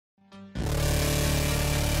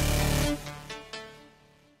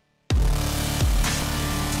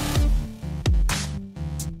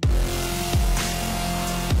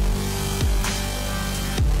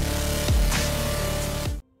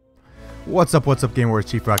What's up Game Wars,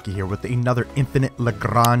 Chief Rocky here with another Infinite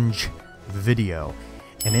Lagrange video.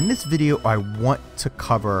 And in this video I want to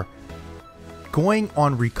cover going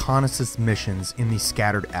on reconnaissance missions in the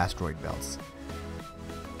Scattered Asteroid Belts.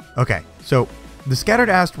 Okay, so the Scattered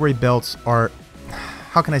Asteroid Belts are,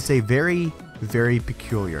 how can I say, very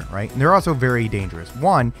peculiar, right? And they're also very dangerous.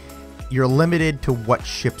 One, you're limited to what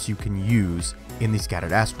ships you can use in the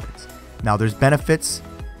Scattered Asteroids. Now there's benefits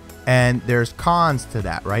and there's cons to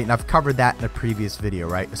that, right? And I've covered that in a previous video,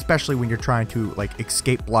 right? Especially when you're trying to like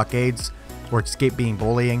escape blockades or escape being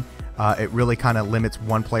bullying. It really kind of limits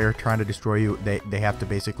one player trying to destroy you. They have to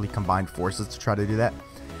basically combine forces to try to do that.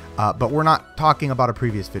 But we're not talking about a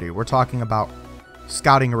previous video. We're talking about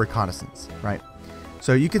scouting a reconnaissance, right?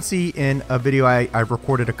 So you can see in a video I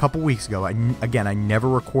recorded a couple weeks ago. Again, I never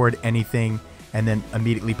record anything and then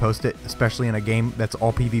immediately post it, especially in a game that's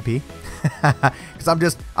all PvP, because I'm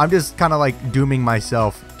just kind of like dooming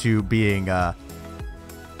myself to being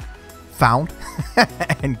found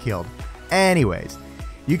and killed. Anyways,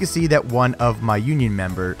 you can see that one of my Union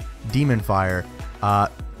member, Demon Fire,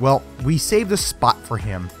 well, we saved a spot for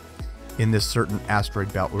him in this certain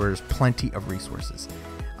asteroid belt where there's plenty of resources.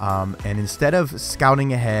 And instead of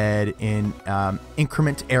scouting ahead in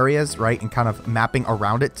increment areas, right, and kind of mapping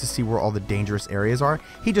around it to see where all the dangerous areas are,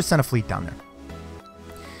 he just sent a fleet down there.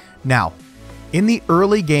 Now, in the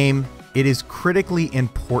early game, it is critically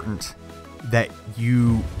important that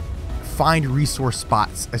you find resource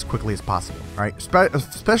spots as quickly as possible, right?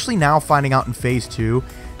 Especially now, finding out in Phase 2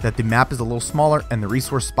 that the map is a little smaller and the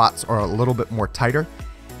resource spots are a little bit more tighter.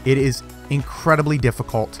 It is incredibly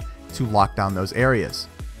difficult to lock down those areas.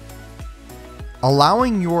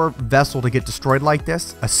 Allowing your vessel to get destroyed like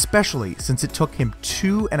this, especially since it took him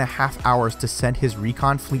 2.5 hours to send his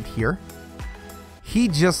recon fleet here, he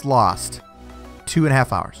just lost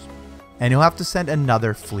 2.5 hours, and he'll have to send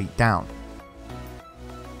another fleet down.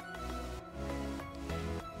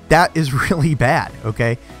 That is really bad,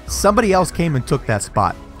 okay? Somebody else came and took that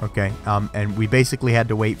spot, okay? And we basically had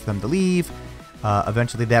to wait for them to leave.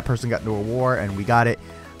 Eventually that person got into a war and we got it.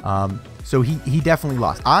 So he definitely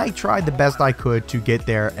lost. I tried the best I could to get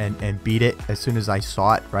there and beat it as soon as I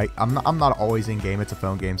saw it, right? I'm not always in game. It's a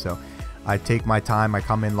phone game, so I take my time. I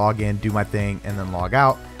come in, log in, do my thing, and then log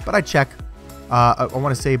out. But I check, I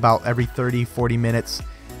want to say about every 30-40 minutes.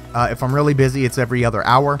 If I'm really busy, it's every other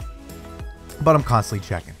hour. But I'm constantly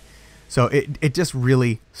checking. So it just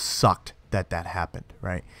really sucked that happened,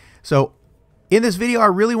 right? So in this video, I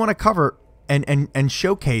really want to cover and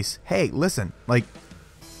showcase, hey, listen, like,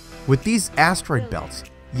 with these asteroid belts,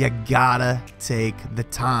 you gotta take the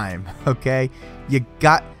time, okay? You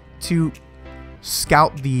got to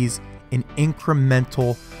scout these in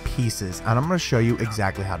incremental pieces, and I'm gonna show you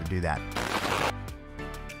exactly how to do that.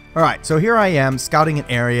 All right, so here I am scouting an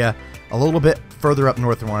area a little bit further up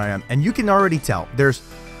north than where I am, and you can already tell there's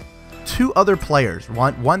two other players,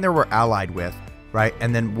 one that we're allied with, right?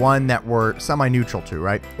 And then one that we're semi-neutral to,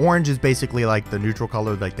 right? Orange is basically like the neutral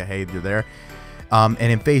color, like the hey, you're there. And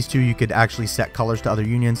in Phase 2, you could actually set colors to other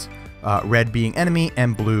unions, red being enemy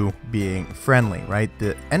and blue being friendly, right?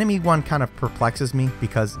 The enemy one kind of perplexes me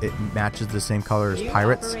because it matches the same color as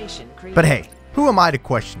pirates. But hey, who am I to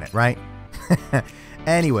question it, right?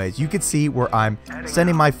 Anyways, you can see where I'm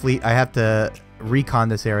sending my fleet. I have to recon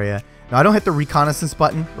this area. Now, I don't hit the reconnaissance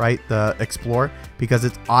button, right? The explore, because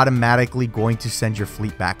it's automatically going to send your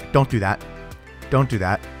fleet back. Don't do that. Don't do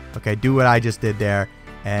that. Okay, do what I just did there.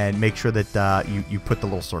 And make sure that you put the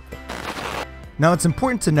little circle. Now, it's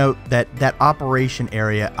important to note that that operation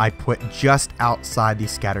area I put just outside the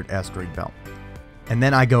Scattered Asteroid Belt. And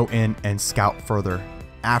then I go in and scout further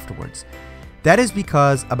afterwards. That is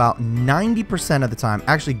because about 90% of the time,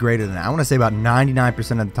 actually greater than that, I want to say about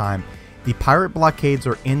 99% of the time, the pirate blockades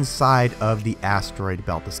are inside of the asteroid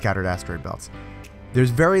belt, the Scattered Asteroid Belts.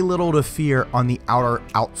 There's very little to fear on the outer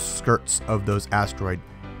outskirts of those scattered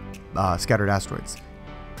asteroids.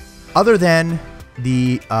 Other than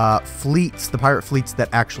the fleets, the pirate fleets that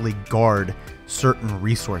actually guard certain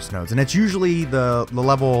resource nodes. And it's usually the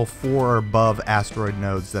level 4 or above asteroid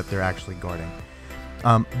nodes that they're actually guarding.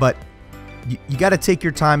 But you got to take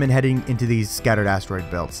your time in heading into these Scattered Asteroid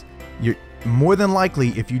Belts. You're more than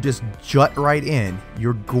likely, if you just jut right in,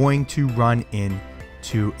 you're going to run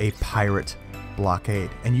into a pirate blockade.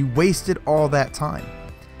 And you wasted all that time.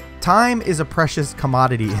 Time is a precious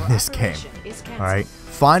commodity in this game. All right.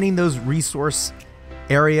 Finding those resource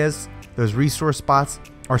areas, those resource spots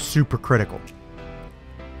are super critical.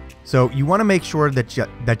 So you want to make sure that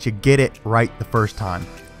you get it right the first time.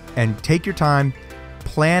 And take your time,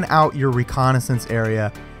 plan out your reconnaissance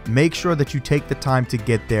area, make sure that you take the time to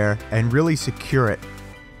get there and really secure it.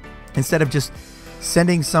 instead of just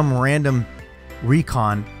sending some random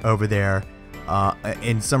recon over there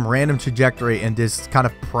in some random trajectory and just kind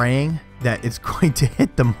of praying that it's going to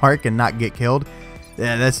hit the mark and not get killed.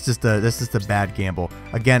 Yeah, that's just a bad gamble.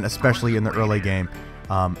 Again, especially in the early game.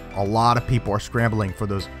 A lot of people are scrambling for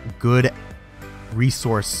those good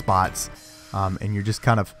resource spots, and you're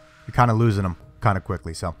kind of losing them kind of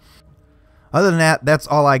quickly. So other than that, that's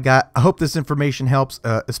all I got. I hope this information helps.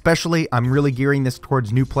 Especially, I'm really gearing this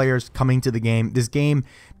towards new players coming to the game. This game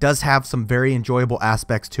does have some very enjoyable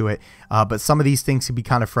aspects to it, but some of these things can be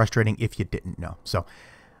kind of frustrating if you didn't know. So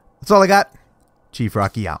that's all I got. Chief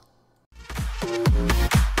Rocky out.